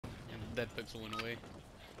Dead Pixel went away,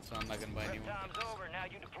 so I'm not gonna buy anyone. Time's over. Now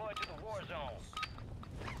you deploy to the war zone.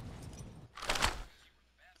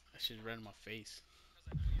 That shit's right in my face.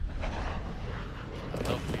 I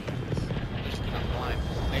love playing like this. Especially when I'm blind.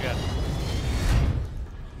 Nigga.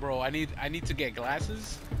 Bro, I need to get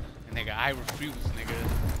glasses. And nigga, I refuse, nigga.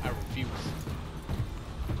 I refuse.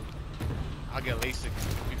 I'll get LASIK.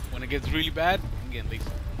 When it gets really bad, I'm getting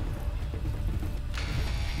LASIK.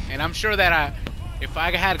 And I'm sure that if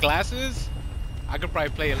I had glasses, I could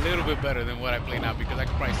probably play a little bit better than what I play now because I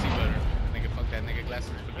could probably see better. Nigga, fuck that nigga.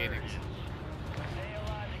 Glasses for gay niggas.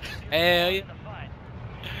 Hell yeah.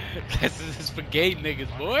 Glasses is for gay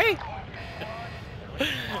niggas, boy.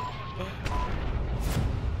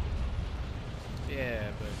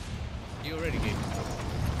 Yeah, but you already gay.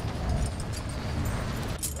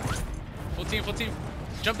 Full team, full team.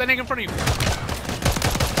 Jump that nigga in front of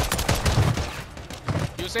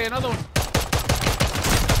you. You say another one.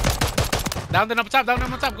 Down then up top, down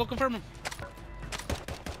then up top. Go confirm him.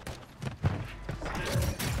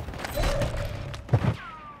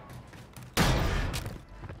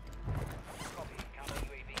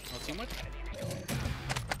 No team much?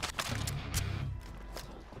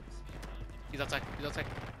 He's outside, he's outside.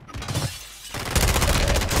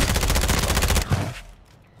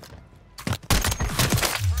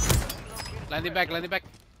 Landing back, landing back.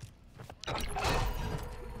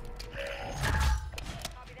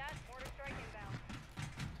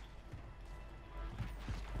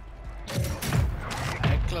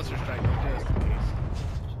 Cluster strike, just in case.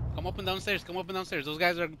 Come up and downstairs, come up and downstairs. Those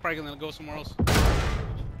guys are probably gonna go somewhere else.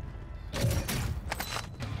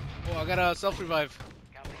 Oh, I got a self-revive.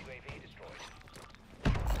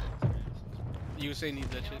 USA needs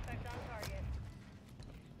that shit.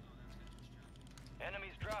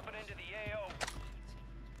 Enemies dropping into the AO.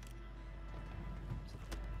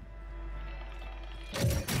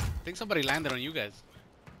 I think somebody landed on you guys.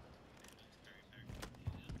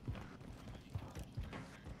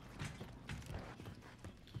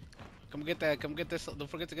 Come get that, come get this. Don't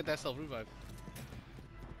forget to get that self-revive.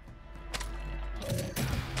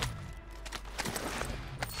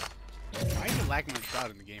 Why are you lacking the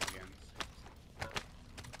shot in the game again?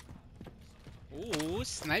 Ooh,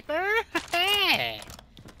 sniper!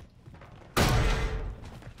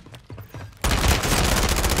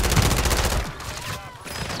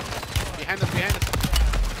 Behind us, behind us.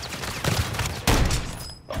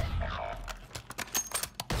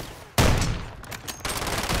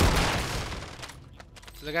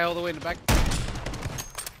 There's a guy all the way in the back.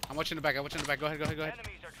 I'm watching the back, I'm watching the back. Go ahead, go ahead, go ahead.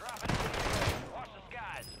 Enemies are dropping in. Watch the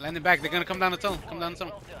skies. Landing back, they're gonna come down the tunnel. Come down the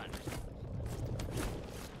tunnel. Well done.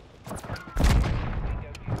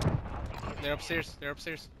 They're upstairs, they're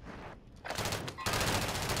upstairs.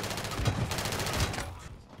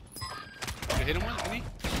 You hit him one, didn't he?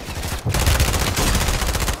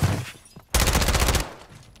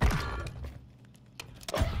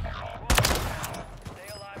 Stay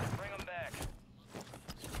alive and bring them back.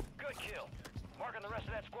 Good kill. Marking the rest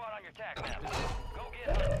of that squad on your tac map. Go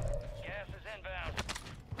get them. Gas is inbound.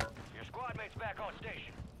 Your squad mates back on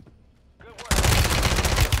station. Good work.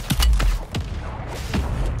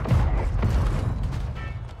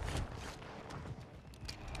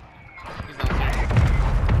 He's downstairs.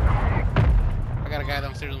 I got a guy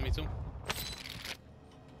downstairs with me too.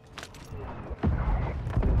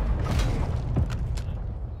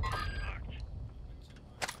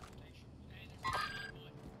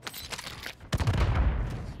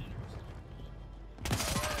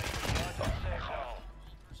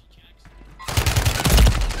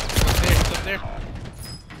 He's up there.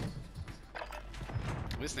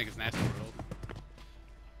 This nigga's nasty, bro.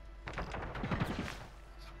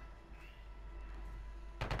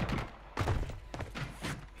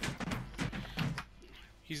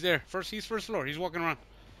 He's there. He's first floor. He's walking around.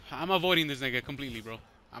 I'm avoiding this nigga completely, bro.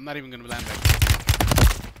 I'm not even gonna land back.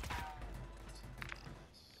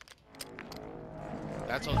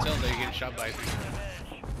 That's hotel that you're getting shot by, I think.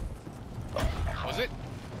 Was it?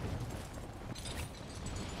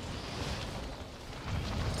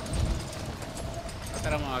 I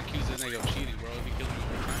thought I'm gonna accuse this nigga of cheating, bro. If he kills me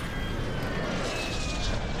one time.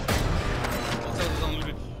 Hotel's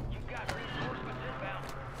unlooted.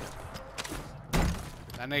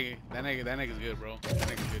 That nigga's good, bro. That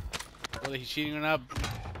nigga's good. Whether he's cheating or not.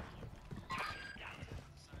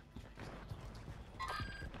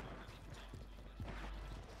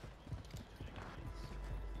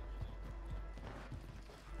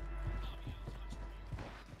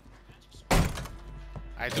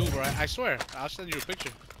 I do, bro. I swear. I'll send you a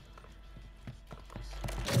picture.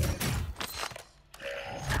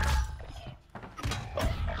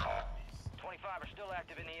 Are still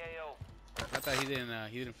active in the AO. I thought he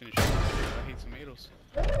didn't finish. I hate tomatoes.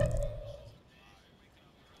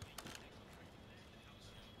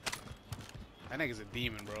 That nigga's a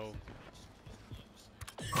demon, bro.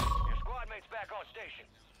 Your squad mate's back on station. I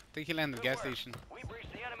think he landed at the gas station. We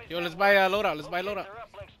breached the enemy's Yo, let's network. buy a loadout. Let's buy a Locate loadout. their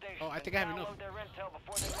uplink station Oh, I think and I have enough. download their intel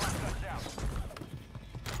before they lock us out.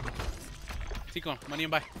 Tico, money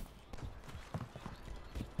and buy.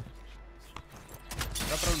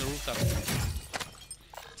 Drop it on the rooftop.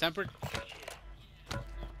 Tempered.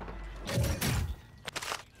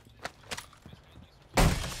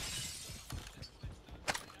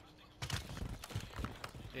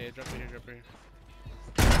 Yeah, drop it here, drop it here.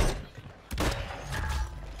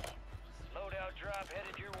 Loadout drop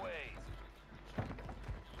headed your way.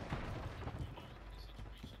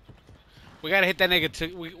 We gotta hit that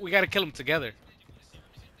nigga. We gotta kill him together.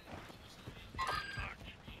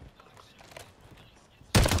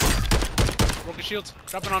 Broken shields.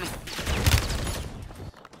 Dropping on him.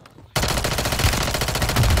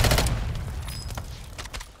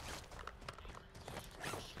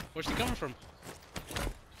 Where's he coming from?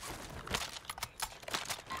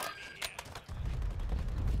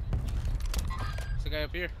 There's a guy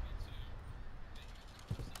up here.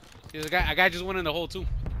 There's a guy just went in the hole too.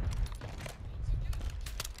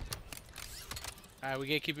 Alright, we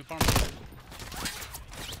gotta keep it farming.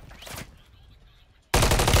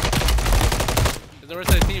 There's the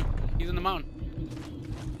rest of the team. He's in the mountain.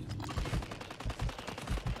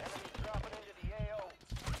 Enemies dropping into the AO.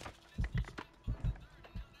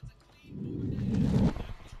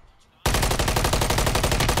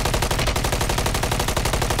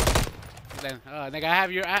 Then, nigga, I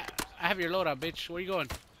have your loadout, bitch. Where you going?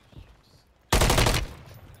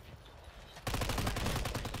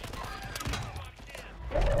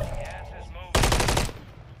 Gas is moving.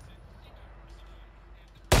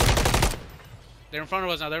 They're in front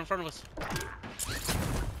of us now. They're in front of us.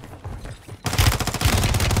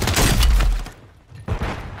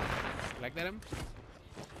 Like that, him?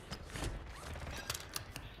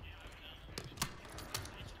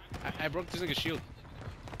 I broke this nigga's shield.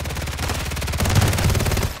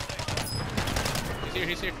 He's here.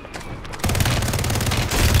 He's here.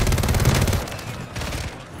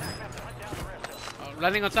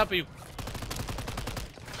 Landing on top of you.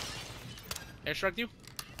 Airstruck you?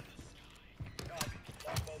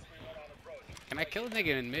 Can I kill a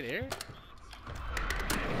nigga in midair?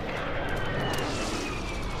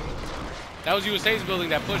 That was USA's building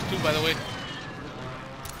that pushed too, by the way.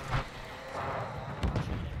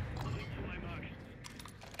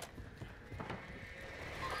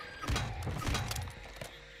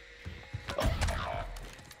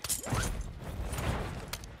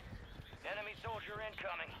 Enemy soldier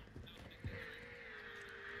incoming.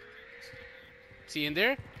 Is he in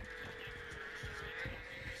there?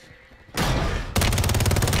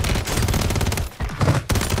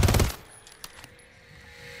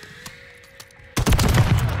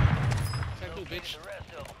 Bitch. The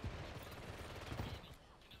rest of them.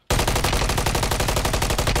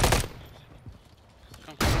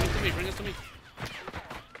 Come, bring it to me, bring it to me.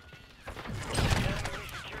 Enemy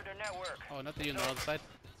secured their network. Oh, nothing you on the other side.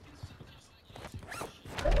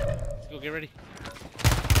 Let's go, get ready.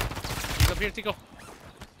 He's up here, Tico.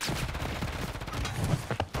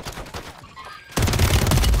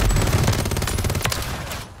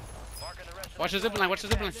 Marking the rest of Watch the zipline, watch the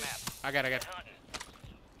zipline. I got it. Hunting.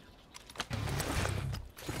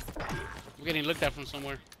 I'm getting looked at from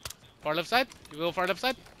somewhere. Far left side? You go far left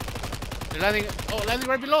side? They're landing. Oh, landing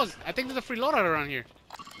right below us. I think there's a free loadout around here.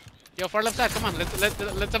 Yo, far left side. Come on,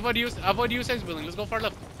 let's avoid USA's building. Let's go far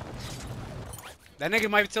left. That nigga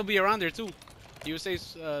might still be around there too.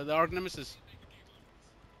 USA's the Arc Nemesis.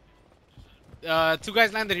 Two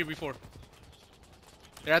guys landed here before.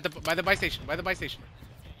 They're at by the buy station. By the buy station.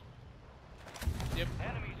 Yep.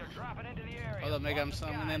 Enemies are dropping into the area. Hold up, nigga. I'm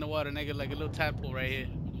swimming in the water, nigga, like a little tadpole right here.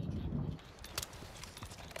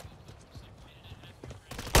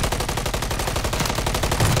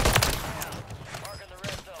 Marking the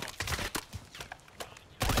rest of them.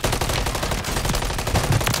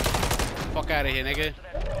 Fuck out of here, nigga. To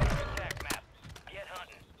that squad attack map. Get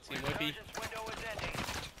hunting. See, wifey. Resurgence window is ending.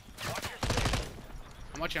 Watch your six.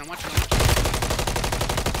 I'm watching.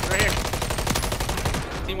 Right here.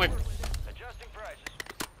 Team wipe. Adjusting prices.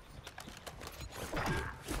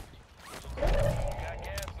 Got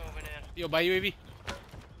gas moving in. Yo, buy UAV.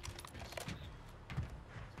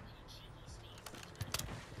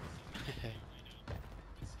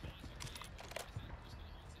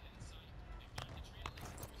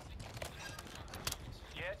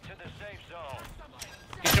 Get to the safe zone.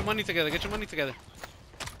 Get your money together. Get your money together.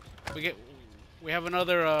 We get. We have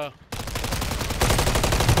another,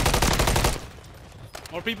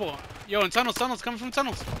 more people. Yo, in tunnels, coming from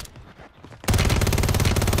tunnels.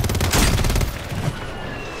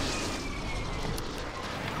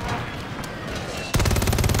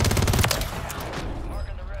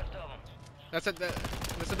 Marking the rest of them.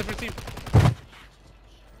 That's a different team.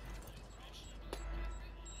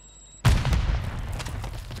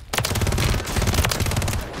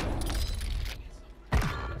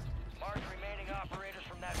 Mark remaining operators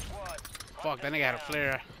from that squad. Fuck, that nigga had a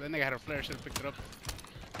flare. That nigga had a flare. Should have picked it up.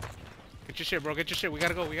 Get your shit, bro. Get your shit. We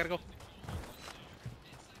gotta go.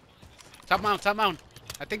 Top mount.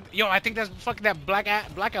 I think that's fucking that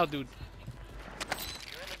blackout dude. You're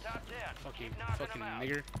in the top 10. Fucking Keep knocking them out.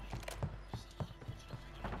 nigger.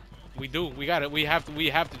 We do. We got it. We have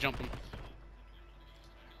to jump him.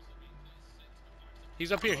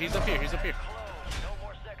 He's up here. Close. No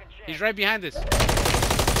more second chance. He's right behind us.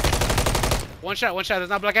 One shot. That's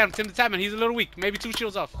not Black Adam. Tim the Tapman. He's a little weak. Maybe 2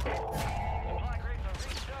 shields off. Supply crates are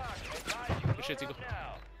restocked. Advise you Push it, load Tico. up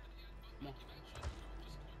now. Come on.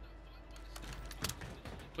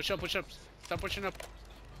 Push up. Stop pushing up.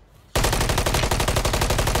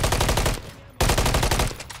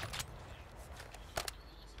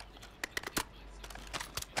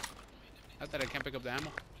 I thought I can't pick up the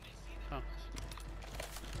ammo. Oh.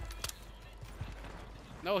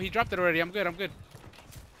 No, he dropped it already. I'm good.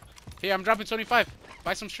 Here, I'm dropping 25.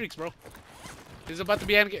 Buy some streaks, bro. This is about to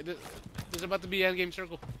be endgame. This is about to be endgame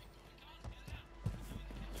circle.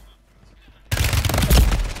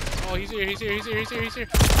 Oh, he's here. Ooh,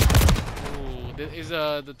 is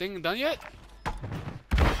the thing done yet?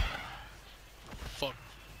 Fuck.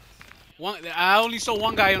 I only saw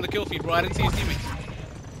one guy on the kill feed, bro. I didn't see his teammates.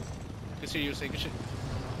 Good shit, you say. Good shit.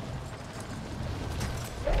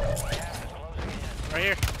 Right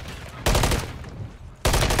here.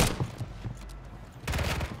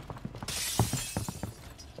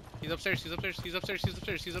 He's upstairs. Some of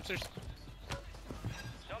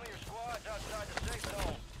your squads outside the safe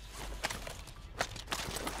zone.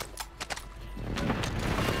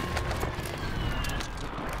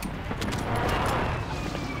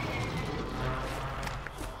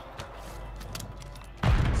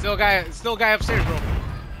 Still guy upstairs, bro.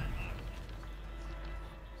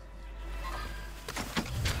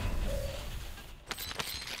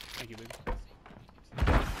 Thank you, baby.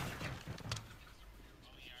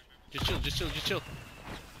 Just chill.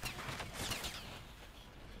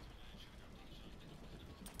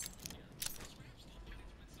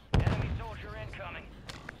 Enemy soldier incoming.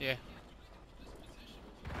 Yeah.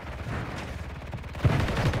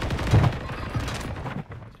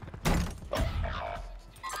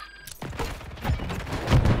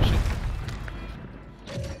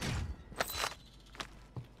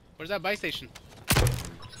 Where's that buy station?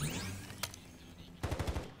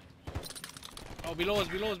 Oh, below us.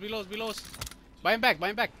 Buy him back.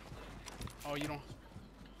 Oh, you don't.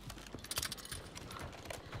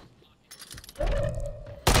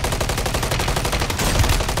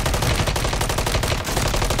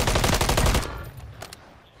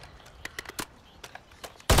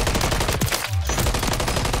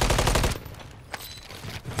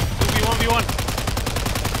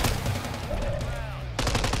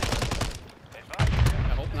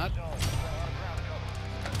 I hope not.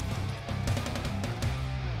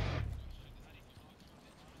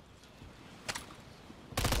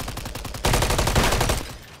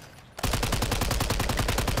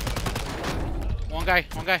 One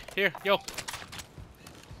guy. Here, yo.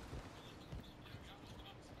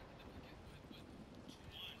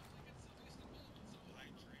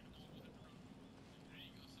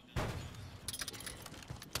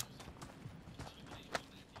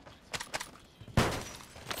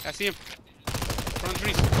 I see him. Front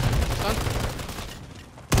trees. Son.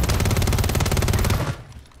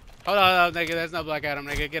 Hold on, nigga. That's not Black Adam,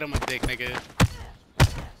 nigga. Get him a dick, nigga.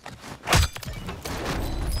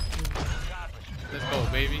 Let's go,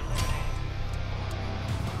 baby.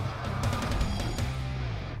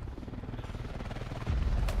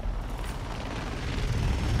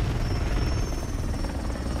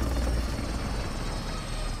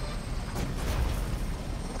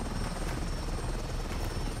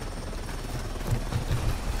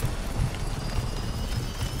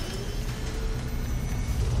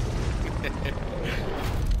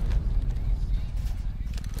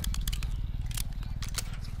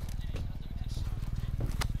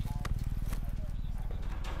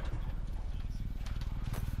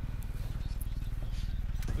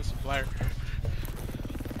 The supplier.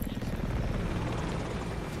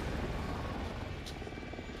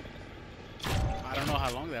 I don't know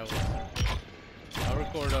how long that was. I'll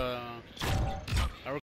record